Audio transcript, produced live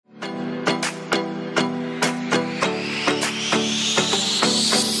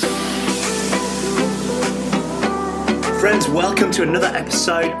friends, welcome to another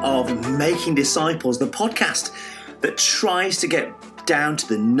episode of Making Disciples, the podcast that tries to get down to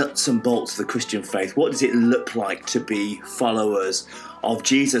the nuts and bolts of the Christian faith. What does it look like to be followers of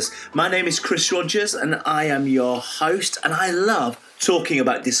Jesus? My name is Chris Rogers and I am your host, and I love talking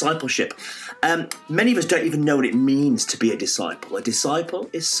about discipleship. Many of us don't even know what it means to be a disciple. A disciple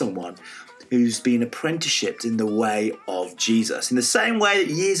is someone who's been apprenticeshiped in the way of Jesus. In the same way that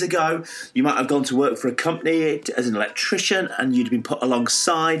years ago, you might have gone to work for a company as an electrician and you'd been put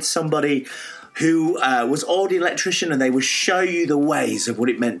alongside somebody who was already an electrician, and they would show you the ways of what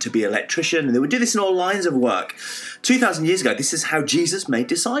it meant to be an electrician. And they would do this in all lines of work. 2,000 years ago, this is how Jesus made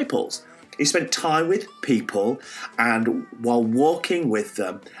disciples. He spent time with people, and while walking with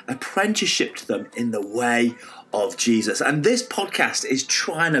them, apprenticeshiped them in the way of Jesus. And this podcast is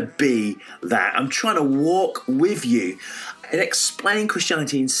trying to be that. I'm trying to walk with you and explain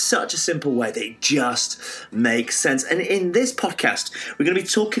Christianity in such a simple way that it just makes sense. And in this podcast, we're going to be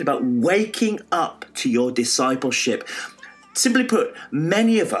talking about waking up to your discipleship. Simply put,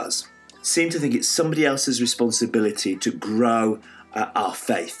 many of us seem to think it's somebody else's responsibility to grow our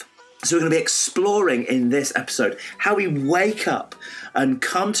faith. So we're going to be exploring in this episode how we wake up and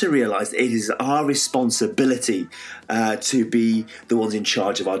come to realise that it is our responsibility to be the ones in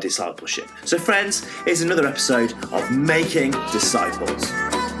charge of our discipleship. So friends, here's another episode of Making Disciples.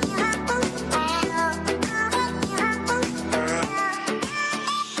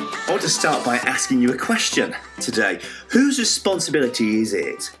 I want to start by asking you a question today. Whose responsibility is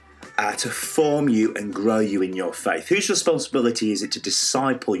it to form you and grow you in your faith? Whose responsibility is it to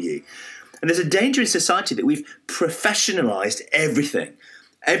disciple you? And there's a danger in society that we've professionalized everything.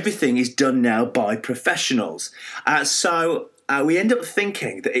 Everything is done now by professionals. So we end up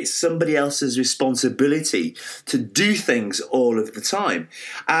thinking that it's somebody else's responsibility to do things all of the time,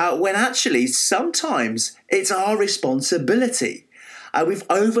 when actually sometimes it's our responsibility. We've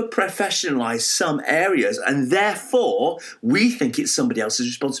over-professionalised some areas, and therefore we think it's somebody else's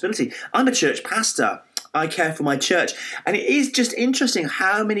responsibility. I'm a church pastor. I care for my church. And it is just interesting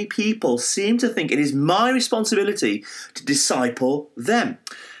how many people seem to think it is my responsibility to disciple them.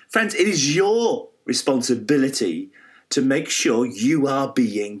 Friends, it is your responsibility to make sure you are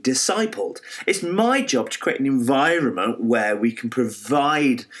being discipled. It's my job to create an environment where we can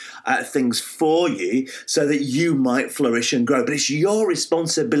provide things for you so that you might flourish and grow. But it's your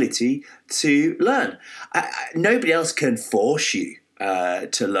responsibility to learn. Nobody else can force you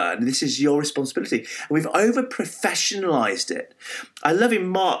to learn. This is your responsibility. And we've over-professionalized it. I love in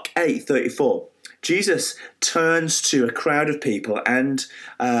Mark 8:34. Jesus turns to a crowd of people and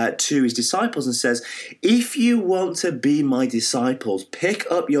to his disciples and says, if you want to be my disciples, pick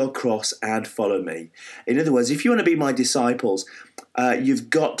up your cross and follow me. In other words, if you want to be my disciples, you've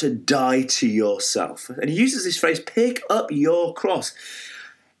got to die to yourself. And he uses this phrase, pick up your cross.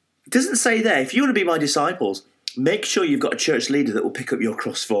 It doesn't say there, if you want to be my disciples, make sure you've got a church leader that will pick up your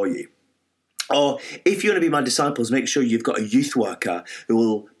cross for you. Or if you want to be my disciples, make sure you've got a youth worker who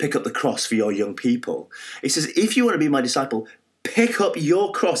will pick up the cross for your young people. It says, if you want to be my disciple, pick up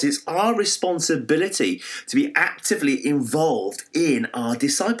your cross. It's our responsibility to be actively involved in our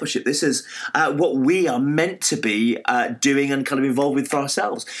discipleship. This is what we are meant to be doing and kind of involved with for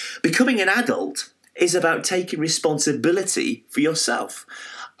ourselves. Becoming an adult is about taking responsibility for yourself.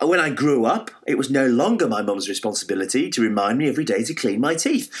 When I grew up, it was no longer my mum's responsibility to remind me every day to clean my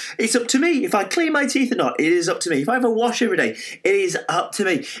teeth. It's up to me. If I clean my teeth or not, it is up to me. If I have a wash every day, it is up to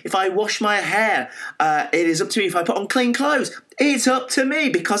me. If I wash my hair, it is up to me. If I put on clean clothes, it's up to me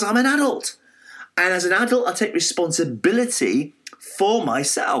because I'm an adult. And as an adult, I take responsibility for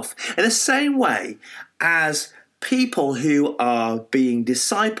myself. In the same way as people who are being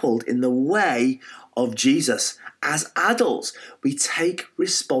discipled in the way of Jesus, as adults, we take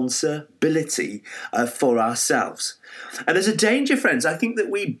responsibility for ourselves. And there's a danger, friends. I think that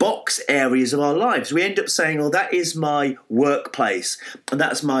we box areas of our lives. We end up saying, well, that is my workplace, and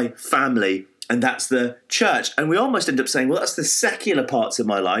that's my family, and that's the church. And we almost end up saying, well, that's the secular parts of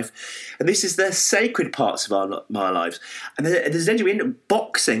my life, and this is the sacred parts of my lives. And there's a danger we end up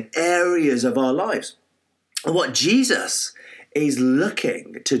boxing areas of our lives. And what Jesus is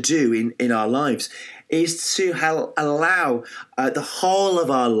looking to do in our lives is to allow the whole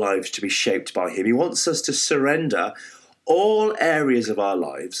of our lives to be shaped by him. He wants us to surrender all areas of our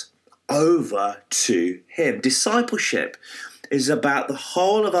lives over to him. Discipleship is about the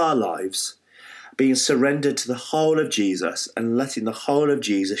whole of our lives being surrendered to the whole of Jesus and letting the whole of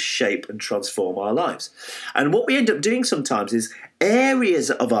Jesus shape and transform our lives. And what we end up doing sometimes is areas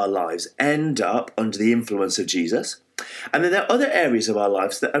of our lives end up under the influence of Jesus. And then there are other areas of our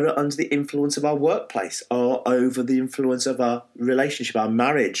lives that are under the influence of our workplace, or over the influence of our relationship, our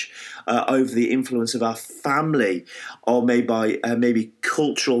marriage, over the influence of our family, or maybe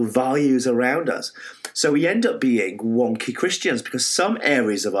cultural values around us. So we end up being wonky Christians because some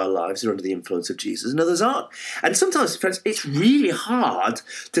areas of our lives are under the influence of Jesus and others aren't. And sometimes, friends, it's really hard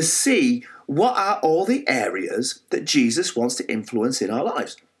to see what are all the areas that Jesus wants to influence in our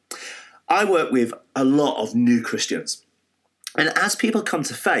lives. I work with a lot of new Christians. And as people come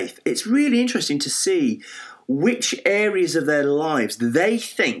to faith, it's really interesting to see which areas of their lives they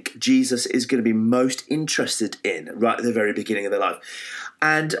think Jesus is going to be most interested in right at the very beginning of their life.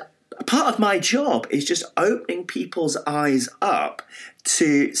 And part of my job is just opening people's eyes up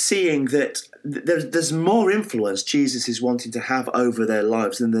to seeing that there's more influence Jesus is wanting to have over their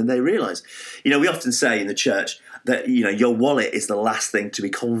lives than they realize. You know, we often say in the church that, you know, your wallet is the last thing to be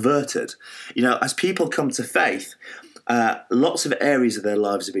converted. You know, as people come to faith, lots of areas of their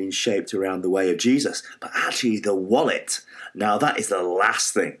lives are being shaped around the way of Jesus. But actually the wallet, now that is the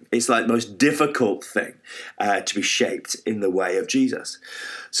last thing. It's like the most difficult thing to be shaped in the way of Jesus.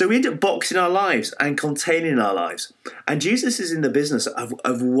 So we end up boxing our lives and containing our lives. And Jesus is in the business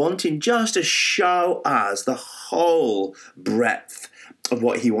of wanting just to show us the whole breadth of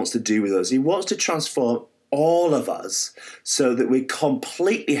what he wants to do with us. He wants to transform all of us so that we're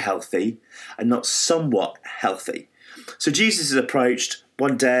completely healthy and not somewhat healthy. So Jesus is approached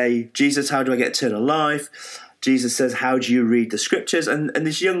one day. Jesus, how do I get eternal life? Jesus says, how do you read the scriptures? And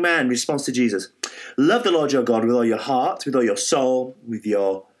this young man responds to Jesus, love the Lord your God with all your heart, with all your soul, with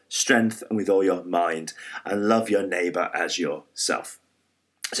your strength, and with all your mind, and love your neighbor as yourself.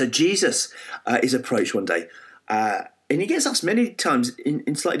 So Jesus is approached one day, and he gets asked many times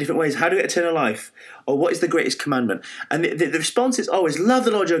in slightly different ways, how to get eternal life? Or what is the greatest commandment? And the response is always, love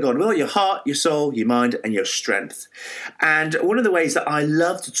the Lord your God with all your heart, your soul, your mind, and your strength. And one of the ways that I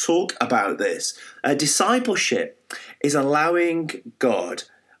love to talk about this, discipleship, is allowing God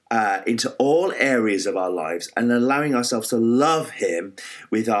into all areas of our lives and allowing ourselves to love him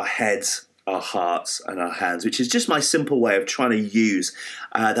with our heads, our hearts, and our hands, which is just my simple way of trying to use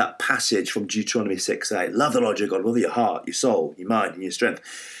that passage from Deuteronomy 6:8. Love the Lord your God with all your heart, your soul, your mind, and your strength.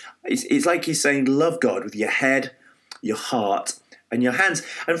 It's like he's saying, love God with your head, your heart, and your hands.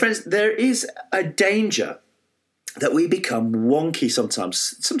 And friends, there is a danger that we become wonky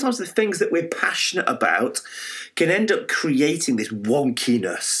sometimes. Sometimes the things that we're passionate about can end up creating this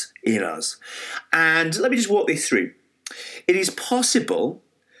wonkiness in us. And let me just walk this through. It is possible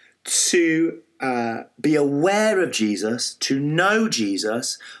to be aware of Jesus, to know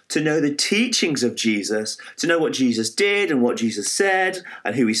the teachings of Jesus, to know what Jesus did and what Jesus said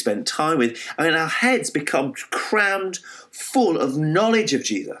and who he spent time with. I mean, our heads become crammed full of knowledge of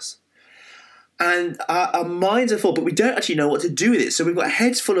Jesus. And our minds are full, but we don't actually know what to do with it. So we've got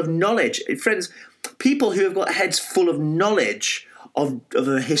heads full of knowledge. Friends, people who have got heads full of knowledge of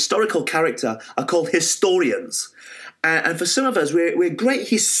a historical character are called historians. And for some of us, we're great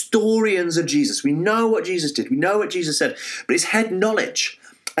historians of Jesus. We know what Jesus did. We know what Jesus said. But it's head knowledge.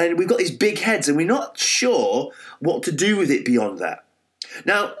 And we've got these big heads, and we're not sure what to do with it beyond that.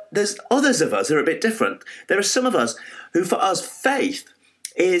 Now, there's others of us who are a bit different. There are some of us who, for us, faith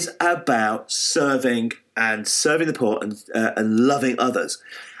is about serving the poor and loving others.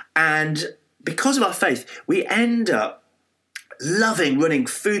 And because of our faith, we end up loving running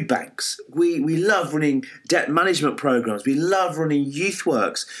food banks. We love running debt management programs. We love running youth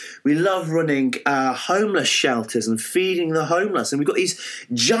works. We love running homeless shelters and feeding the homeless. And we've got these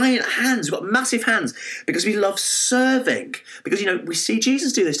giant hands. We've got massive hands because we love serving. Because, you know, we see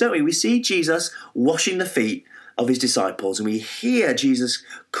Jesus do this, don't we? We see Jesus washing the feet of his disciples, and we hear Jesus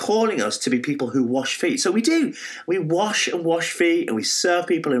calling us to be people who wash feet. So we do. We wash feet, and we serve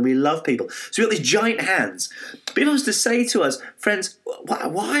people, and we love people. So we've got these giant hands. People have to say to us, friends,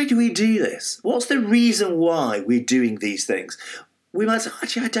 why do we do this? What's the reason why we're doing these things? We might say,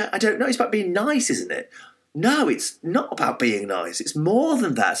 actually, I don't know. It's about being nice, isn't it? No, it's not about being nice. It's more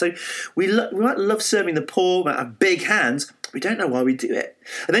than that. So we might love serving the poor, we might have big hands, but we don't know why we do it.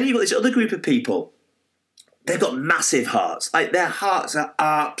 And then you've got this other group of people. They've got massive hearts. Like, their hearts are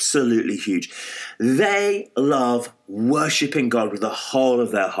absolutely huge. They love worshipping God with the whole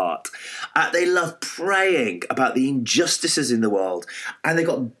of their heart. They love praying about the injustices in the world. And they've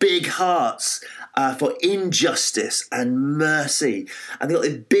got big hearts for injustice and mercy. And they've got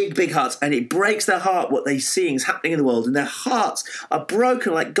these big, big hearts. And it breaks their heart what they're seeing is happening in the world. And their hearts are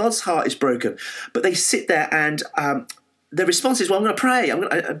broken like God's heart is broken. But they sit there and the response is, well, I'm going to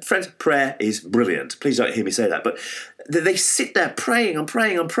pray. Friends, prayer is brilliant. Please don't hear me say that. But They sit there praying and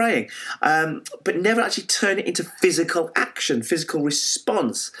praying and praying, but never actually turn it into physical action, physical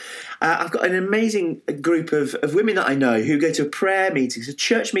response. I've got an amazing group of women that I know who go to prayer meetings, a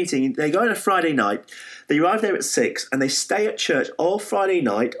church meeting. They go on a Friday night, they arrive there at 6, and they stay at church all Friday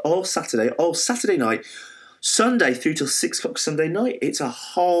night, all Saturday night, Sunday through till 6 o'clock Sunday night. It's a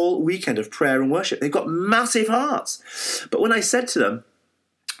whole weekend of prayer and worship. They've got massive hearts. But when I said to them,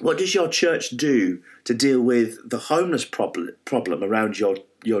 what does your church do to deal with the homeless problem around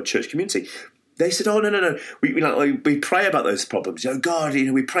your church community? They said, oh, no. We pray about those problems. Oh, God,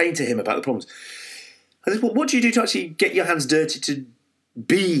 we pray to him about the problems. I said, well, what do you do to actually get your hands dirty to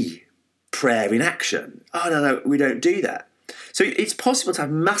be prayer in action? Oh, no, we don't do that. So it's possible to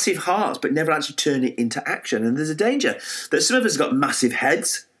have massive hearts but never actually turn it into action. And there's a danger that some of us have got massive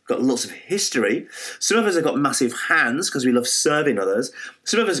heads, got lots of history. Some of us have got massive hands because we love serving others.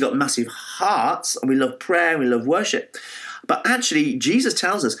 Some of us have got massive hearts and we love prayer and we love worship. But actually, Jesus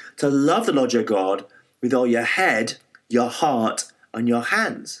tells us to love the Lord your God with all your head, your heart, and your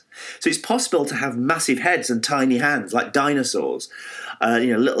hands. So it's possible to have massive heads and tiny hands, like dinosaurs,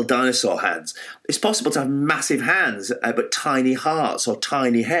 little dinosaur hands. It's possible to have massive hands, but tiny hearts or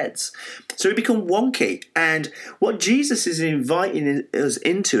tiny heads. So we become wonky. And what Jesus is inviting us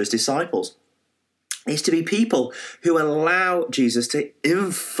into as disciples is to be people who allow Jesus to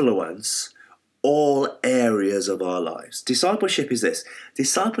influence all areas of our lives. Discipleship is this.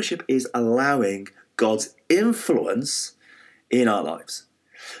 Discipleship is allowing God's influence in our lives.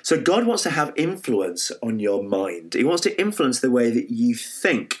 So God wants to have influence on your mind. He wants to influence the way that you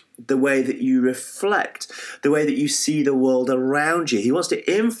think, the way that you reflect, the way that you see the world around you. He wants to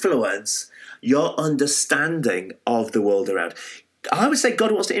influence your understanding of the world around. I would say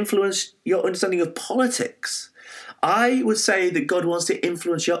God wants to influence your understanding of politics. I would say that God wants to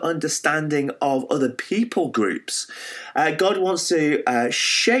influence your understanding of other people groups. God wants to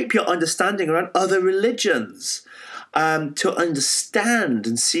shape your understanding around other religions. To understand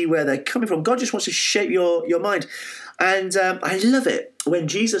and see where they're coming from. God just wants to shape your mind. And I love it when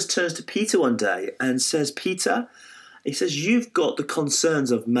Jesus turns to Peter one day and says, Peter, he says, you've got the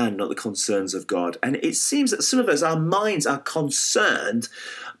concerns of man, not the concerns of God. And it seems that some of us, our minds are concerned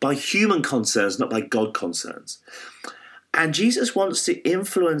by human concerns, not by God concerns. And Jesus wants to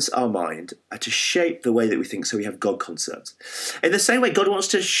influence our mind to shape the way that we think so we have God concerns. In the same way, God wants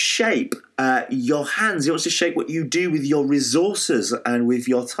to shape your hands. He wants to shape what you do with your resources and with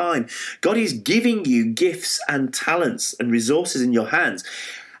your time. God is giving you gifts and talents and resources in your hands.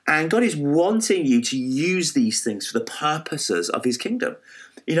 And God is wanting you to use these things for the purposes of his kingdom.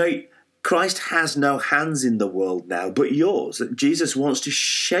 Christ has no hands in the world now but yours. Jesus wants to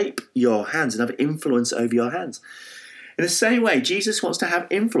shape your hands and have influence over your hands. In the same way, Jesus wants to have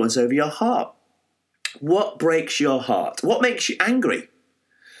influence over your heart. What breaks your heart? What makes you angry?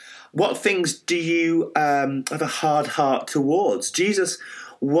 What things do you have a hard heart towards? Jesus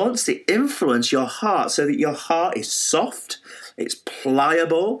wants to influence your heart so that your heart is soft, it's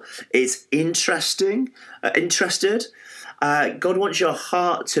pliable, it's interested. God wants your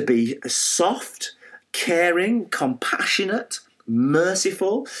heart to be soft, caring, compassionate,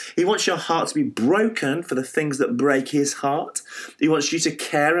 merciful. He wants your heart to be broken for the things that break his heart. He wants you to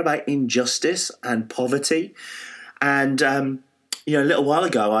care about injustice and poverty. And, a little while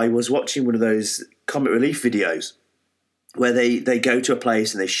ago, I was watching one of those comic relief videos where they go to a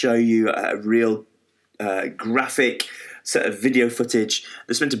place and they show you a real graphic set of video footage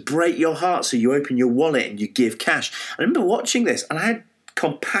that's meant to break your heart. So you open your wallet and you give cash. I remember watching this and I had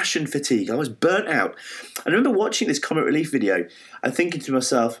compassion fatigue. I was burnt out. I remember watching this comic relief video and thinking to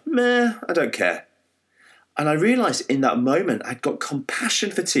myself, meh, I don't care. And I realised in that moment I'd got compassion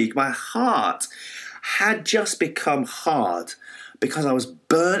fatigue. My heart had just become hard because I was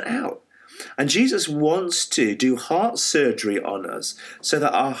burnt out. And Jesus wants to do heart surgery on us so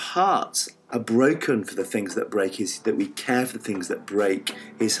that our hearts are broken for the things that that we care for the things that break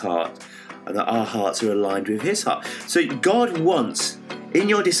his heart, and that our hearts are aligned with his heart. So God wants, in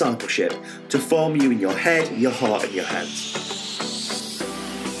your discipleship, to form you in your head, your heart, and your hands.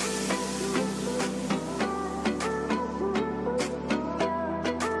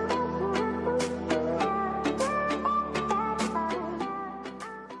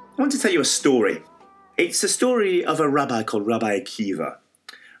 I want to tell you a story. It's a story of a rabbi called Rabbi Akiva.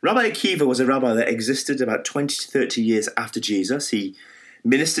 Rabbi Akiva was a rabbi that existed about 20 to 30 years after Jesus. He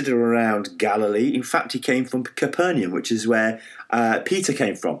ministered around Galilee. In fact, he came from Capernaum, which is where Peter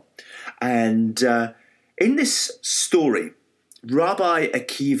came from. And in this story, Rabbi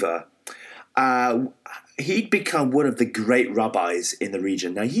Akiva he'd become one of the great rabbis in the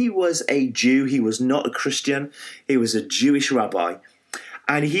region. Now, he was a Jew. He was not a Christian. He was a Jewish rabbi.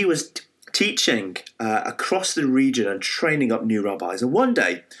 And he was teaching across the region and training up new rabbis. And one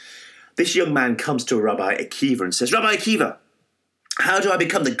day, this young man comes to Rabbi Akiva and says, Rabbi Akiva, how do I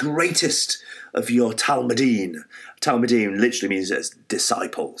become the greatest of your Talmudim? Talmudim literally means as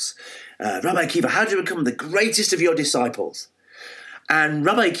disciples. Rabbi Akiva, how do you become the greatest of your disciples? And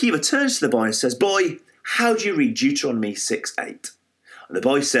Rabbi Akiva turns to the boy and says, boy, how do you read Deuteronomy 6:8? And the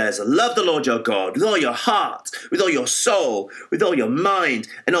boy says, love the Lord your God with all your heart, with all your soul, with all your mind,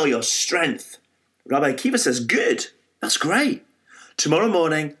 and all your strength. Rabbi Akiva says, good, that's great. Tomorrow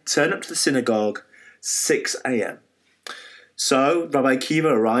morning, turn up to the synagogue, 6 a.m. So Rabbi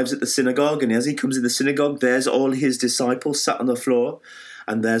Akiva arrives at the synagogue, and as he comes in the synagogue, there's all his disciples sat on the floor,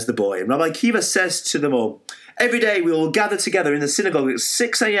 and there's the boy. And Rabbi Akiva says to them all, every day we will gather together in the synagogue at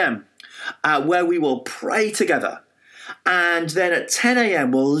 6 a.m., where we will pray together. And then at 10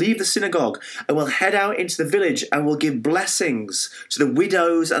 a.m. we'll leave the synagogue and we'll head out into the village and we'll give blessings to the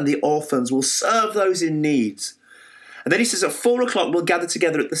widows and the orphans. We'll serve those in need. And then he says at 4 o'clock we'll gather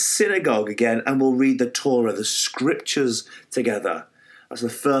together at the synagogue again and we'll read the Torah, the scriptures together. That's the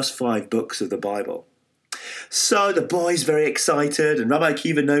first 5 books of the Bible. So the boy's very excited, and Rabbi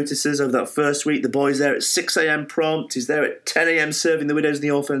Akiva notices over that first week the boy's there at 6 a.m. prompt, he's there at 10 a.m. serving the widows and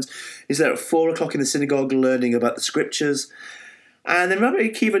the orphans, he's there at 4 o'clock in the synagogue learning about the scriptures. And then Rabbi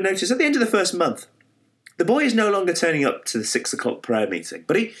Akiva notices at the end of the first month, the boy is no longer turning up to the 6 o'clock prayer meeting,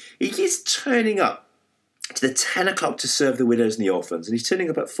 but he is turning up to the 10 o'clock to serve the widows and the orphans, and he's turning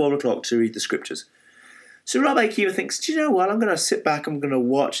up at 4 o'clock to read the scriptures. So Rabbi Akiva thinks, do you know what, I'm going to sit back, I'm going to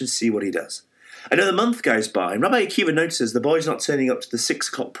watch and see what he does. Another month goes by, and Rabbi Akiva notices the boy's not turning up to the 6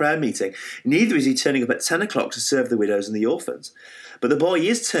 o'clock prayer meeting. Neither is he turning up at 10 o'clock to serve the widows and the orphans. But the boy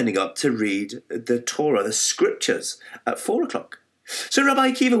is turning up to read the Torah, the scriptures, at 4 o'clock. So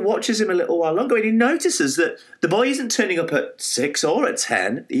Rabbi Akiva watches him a little while longer, and he notices that the boy isn't turning up at 6 or at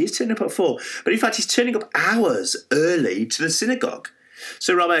 10. He's turning up at 4. But in fact, he's turning up hours early to the synagogue.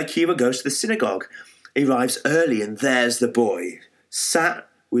 So Rabbi Akiva goes to the synagogue. He arrives early, and there's the boy, sat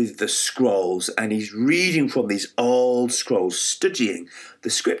with the scrolls, and he's reading from these old scrolls, studying the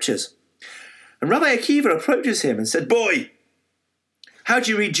scriptures. And Rabbi Akiva approaches him and said, boy, how do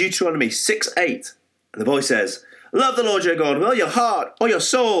you read Deuteronomy 6:8? And the boy says, love the Lord your God with all your heart, all your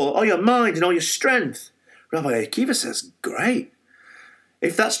soul, all your mind, and all your strength. Rabbi Akiva says, great.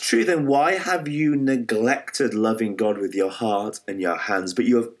 If that's true, then why have you neglected loving God with your heart and your hands, but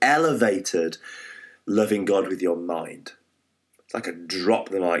you have elevated loving God with your mind? Like a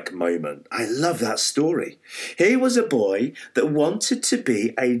drop-the-mic moment. I love that story. Here was a boy that wanted to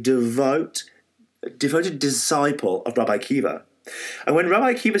be a devoted disciple of Rabbi Akiva. And when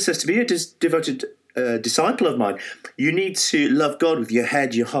Rabbi Akiva says to be a devoted disciple of mine, you need to love God with your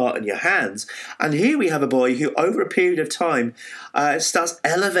head, your heart, and your hands. And here we have a boy who, over a period of time, starts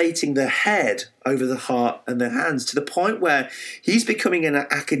elevating the head over the heart and the hands to the point where he's becoming an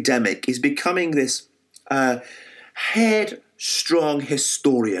academic. He's becoming this head-strong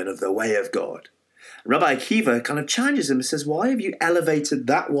historian of the way of God. Rabbi Akiva kind of challenges him and says, why have you elevated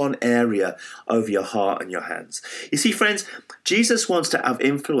that one area over your heart and your hands? You see, friends, Jesus wants to have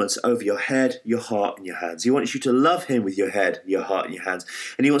influence over your head, your heart, and your hands. He wants you to love him with your head, your heart, and your hands.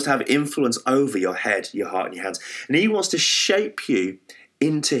 And he wants to have influence over your head, your heart, and your hands. And he wants to shape you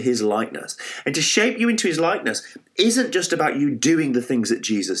into his likeness. And to shape you into his likeness isn't just about you doing the things that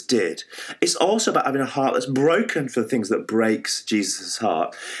Jesus did. It's also about having a heart that's broken for the things that breaks Jesus'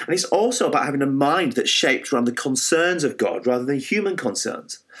 heart. And it's also about having a mind that's shaped around the concerns of God rather than human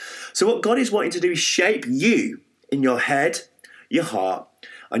concerns. So what God is wanting to do is shape you in your head, your heart,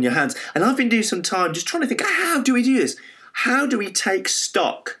 and your hands. And I've been doing some time just trying to think, how do we do this? How do we take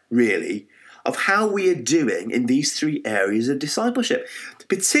stock, really, of how we are doing in these 3 areas of discipleship?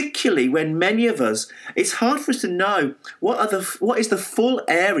 Particularly when many of us, it's hard for us to know what is the full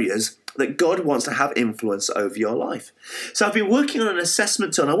areas that God wants to have influence over your life. So I've been working on an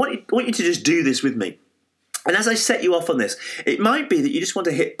assessment tool, and I want you to just do this with me. And as I set you off on this, it might be that you just want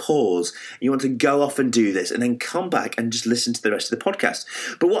to hit pause, you want to go off and do this, and then come back and just listen to the rest of the podcast.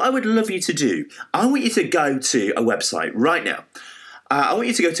 But what I would love you to do, I want you to go to a website right now. I want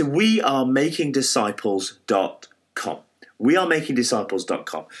you to go to wearemakingdisciples.com.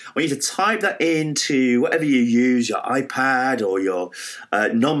 wearemakingdisciples.com. I want you to type that into whatever you use, your iPad or your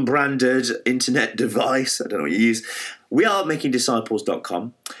non-branded internet device. I don't know what you use.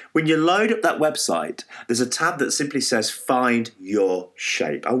 wearemakingdisciples.com. When you load up that website, there's a tab that simply says Find Your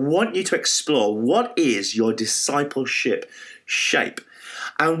Shape. I want you to explore what is your discipleship shape.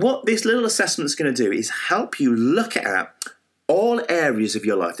 And what this little assessment is going to do is help you look at all areas of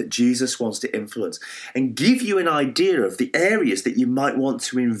your life that Jesus wants to influence and give you an idea of the areas that you might want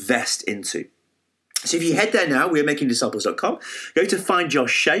to invest into. So if you head there now, wearemakingdisciples.com, go to Find Your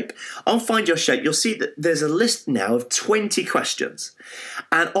Shape. On Find Your Shape, you'll see that there's a list now of 20 questions.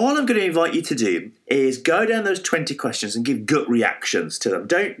 And all I'm going to invite you to do is go down those 20 questions and give gut reactions to them.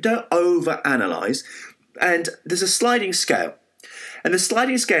 Don't overanalyze. And there's a sliding scale. And the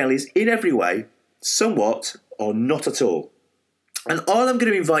sliding scale is in every way, somewhat, or not at all. And all I'm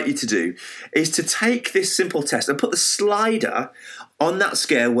going to invite you to do is to take this simple test and put the slider on that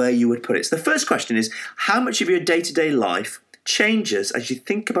scale where you would put it. So the first question is, how much of your day-to-day life changes as you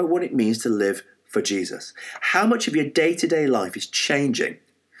think about what it means to live for Jesus? How much of your day-to-day life is changing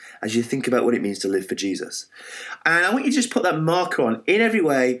as you think about what it means to live for Jesus? And I want you to just put that marker on in every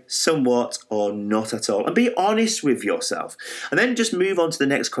way, somewhat, or not at all. And be honest with yourself. And then just move on to the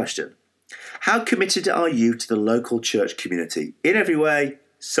next question. How committed are you to the local church community? In every way,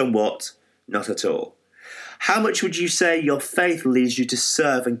 somewhat, not at all. How much would you say your faith leads you to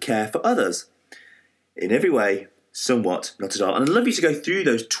serve and care for others? In every way, somewhat, not at all. And I'd love you to go through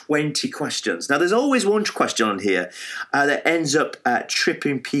those 20 questions. Now, there's always one question on here that ends up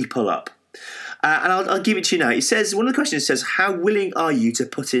tripping people up. And I'll give it to you now. It says, one of the questions says, how willing are you to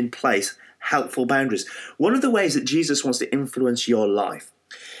put in place helpful boundaries? One of the ways that Jesus wants to influence your life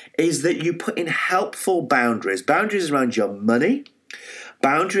is that you put in helpful boundaries around your money,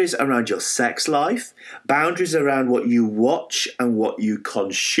 boundaries around your sex life, boundaries around what you watch and what you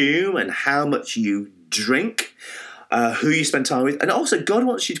consume and how much you drink, who you spend time with. And also, God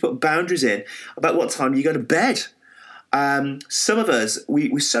wants you to put boundaries in about what time you go to bed. Some of us,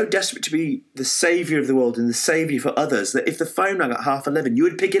 we're so desperate to be the saviour of the world and the saviour for others that if the phone rang at 11:30, you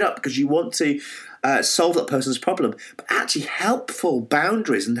would pick it up because you want to solve that person's problem. But actually, helpful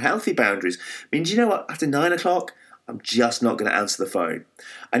boundaries and healthy boundaries means, you know what, after 9 o'clock, I'm just not going to answer the phone.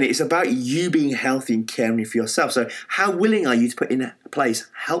 And it's about you being healthy and caring for yourself. So how willing are you to put in place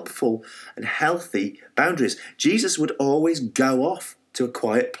helpful and healthy boundaries? Jesus would always go off to a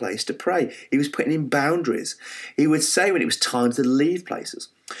quiet place to pray. He was putting in boundaries. He would say when it was time to leave places.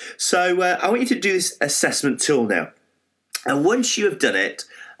 So I want you to do this assessment tool now. And once you have done it,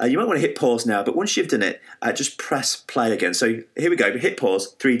 you might want to hit pause now, but once you've done it, just press play again. So here we go. Hit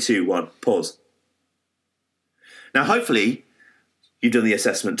pause. 3, 2, 1. Pause. Now, hopefully, you've done the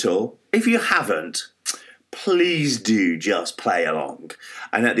assessment tool. If you haven't, please do just play along.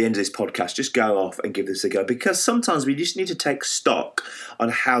 And at the end of this podcast, just go off and give this a go, because sometimes we just need to take stock on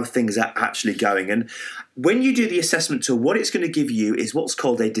how things are actually going. And when you do the assessment tool, what it's going to give you is what's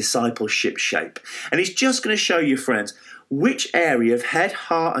called a discipleship shape. And it's just going to show you, friends, which area of head,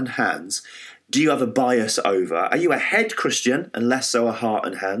 heart, and hands do you have a bias over? Are you a head Christian and less so a heart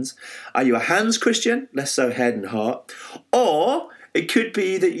and hands? Are you a hands Christian, less so head and heart? Or it could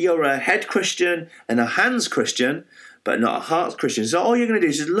be that you're a head Christian and a hands Christian, but not a heart Christian. So all you're going to do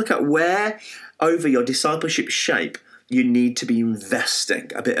is just look at where over your discipleship shape you need to be investing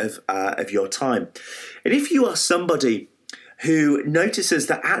a bit of your time. And if you are somebody who notices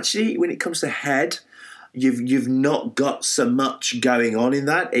that actually when it comes to head, you've not got so much going on in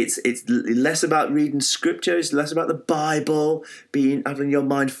that. It's less about reading scripture, it's less about the Bible, having your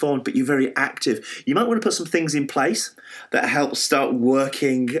mind formed, but you're very active. You might want to put some things in place that help start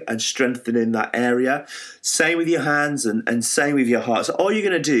working and strengthening that area. Same with your hands and same with your heart. So all you're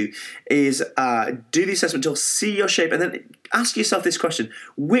going to do is do the assessment tool, see your shape, and then ask yourself this question: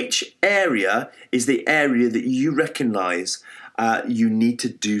 which area is the area that you recognize you need to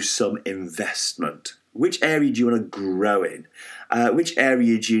do some investment? Which area do you want to grow in? Which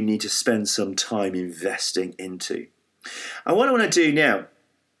area do you need to spend some time investing into? And what I want to do now,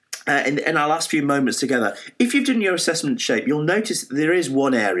 in our last few moments together, if you've done your assessment shape, you'll notice that there is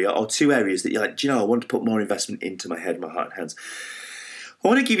one area or two areas that you're like, do you know, I want to put more investment into my head, my heart, and hands. I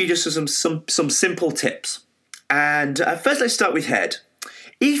want to give you just some simple tips. And first, let's start with head.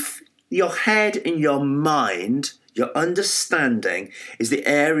 If your head and your mind, your understanding is the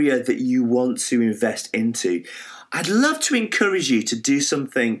area that you want to invest into, I'd love to encourage you to do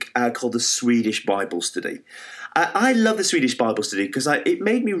something called the Swedish Bible Study. I love the Swedish Bible Study because it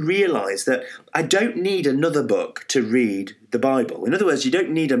made me realise that I don't need another book to read the Bible. In other words, you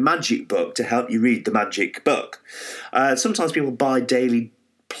don't need a magic book to help you read the magic book. Sometimes people buy daily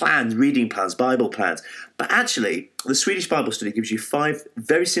plans, reading plans, Bible plans. But actually, the Swedish Bible Study gives you 5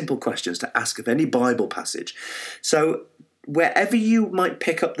 very simple questions to ask of any Bible passage. So wherever you might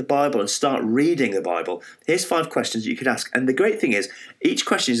pick up the Bible and start reading the Bible, here's 5 questions you could ask. And the great thing is, each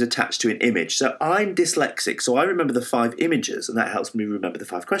question is attached to an image. So I'm dyslexic, so I remember the 5 images, and that helps me remember the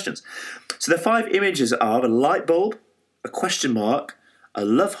 5 questions. So the 5 images are a light bulb, a question mark, a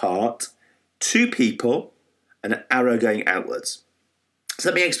love heart, 2 people, and an arrow going outwards. So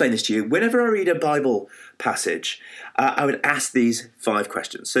let me explain this to you. Whenever I read a Bible passage, I would ask these 5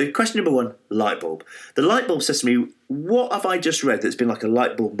 questions. So question number 1, light bulb. The light bulb says to me, what have I just read that's been like a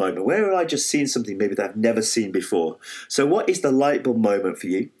light bulb moment? Where have I just seen something maybe that I've never seen before? So what is the light bulb moment for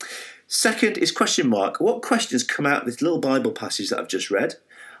you? Second is question mark. What questions come out of this little Bible passage that I've just read?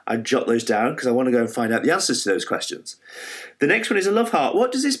 I jot those down because I want to go and find out the answers to those questions. The next one is a love heart.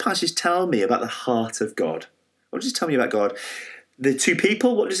 What does this passage tell me about the heart of God? What does it tell me about God? The 2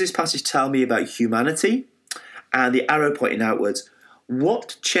 people, what does this passage tell me about humanity? And the arrow pointing outwards,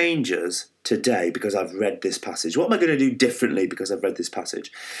 what changes today because I've read this passage? What am I going to do differently because I've read this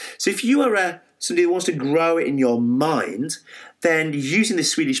passage? So if you are somebody who wants to grow it in your mind, then using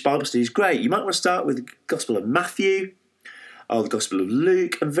this Swedish Bible study is great. You might want to start with the Gospel of Matthew or the Gospel of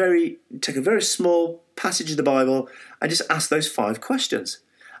Luke and take a very small passage of the Bible and just ask those 5 questions.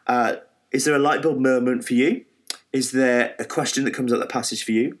 Is there a light bulb moment for you? Is there a question that comes out of the passage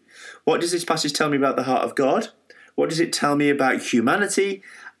for you? What does this passage tell me about the heart of God? What does it tell me about humanity?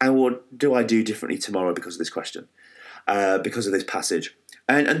 And what do I do differently tomorrow because of this question, because of this passage?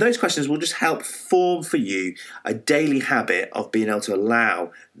 And those questions will just help form for you a daily habit of being able to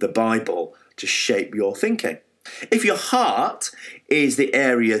allow the Bible to shape your thinking. If your heart is the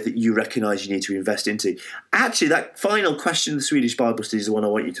area that you recognise you need to invest into, actually that final question of the Swedish Bible study is the one I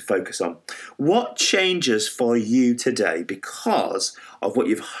want you to focus on. What changes for you today because of what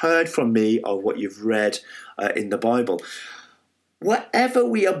you've heard from me or what you've read in the Bible? Whatever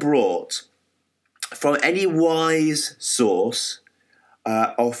we are brought from any wise source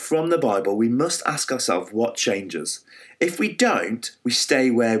or from the Bible, we must ask ourselves what changes. If we don't, we stay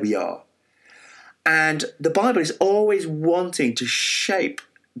where we are. And the Bible is always wanting to shape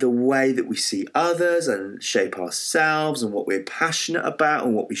the way that we see others and shape ourselves and what we're passionate about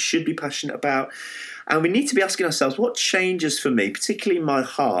and what we should be passionate about. And we need to be asking ourselves, what changes for me, particularly in my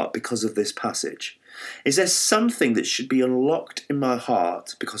heart, because of this passage? Is there something that should be unlocked in my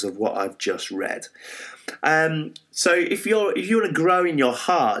heart because of what I've just read? So if you want to grow in your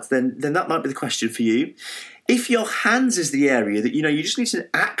heart, then that might be the question for you. If your hands is the area that you just need to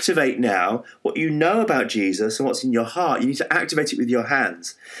activate now what you know about Jesus and what's in your heart, you need to activate it with your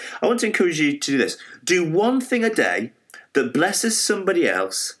hands. I want to encourage you to do this. Do one thing a day that blesses somebody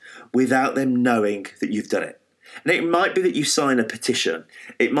else without them knowing that you've done it. And it might be that you sign a petition.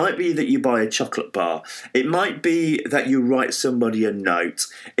 It might be that you buy a chocolate bar. It might be that you write somebody a note.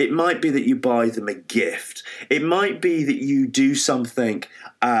 It might be that you buy them a gift. It might be that you do something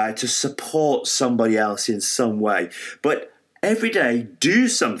to support somebody else in some way. But every day, do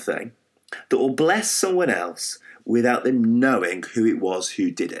something that will bless someone else without them knowing who it was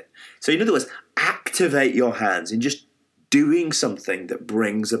who did it. So in other words, activate your hands in just doing something that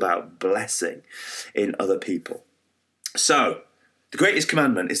brings about blessing in other people. So, the greatest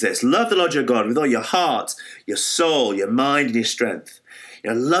commandment is this: love the Lord your God with all your heart, your soul, your mind, and your strength.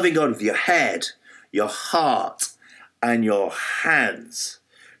 Loving God with your head, your heart, and your hands.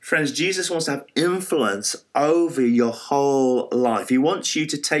 Friends, Jesus wants to have influence over your whole life. He wants you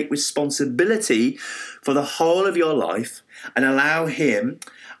to take responsibility for the whole of your life and allow him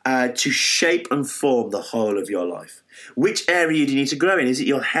to shape and form the whole of your life. Which area do you need to grow in? Is it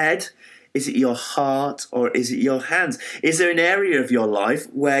your head? Is it your heart? Or is it your hands? Is there an area of your life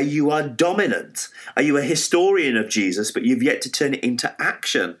where you are dominant? Are you a historian of Jesus, but you've yet to turn it into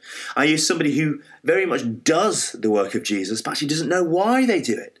action? Are you somebody who very much does the work of Jesus, but actually doesn't know why they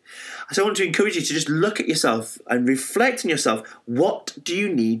do it? So I want to encourage you to just look at yourself and reflect on yourself. What do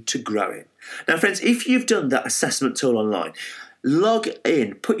you need to grow in? Now, friends, if you've done that assessment tool online, log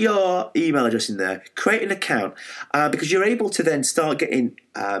in, put your email address in there, create an account, because you're able to then start getting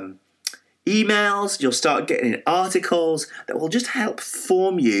emails, you'll start getting articles that will just help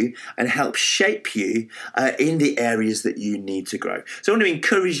form you and help shape you in the areas that you need to grow. So I want to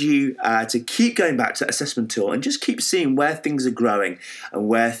encourage you to keep going back to assessment tool and just keep seeing where things are growing and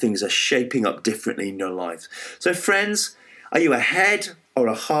where things are shaping up differently in your lives. So friends, are you a head or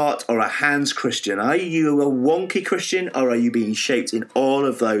a heart or a hands Christian? Are you a wonky Christian, or are you being shaped in all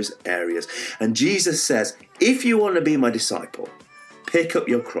of those areas? And Jesus says, if you want to be my disciple, pick up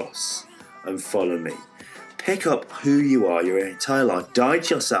your cross and follow me. Pick up who you are, your entire life. Die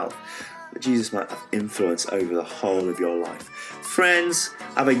to yourself, that Jesus might have influence over the whole of your life. Friends,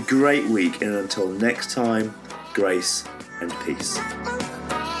 have a great week, and until next time, grace and peace.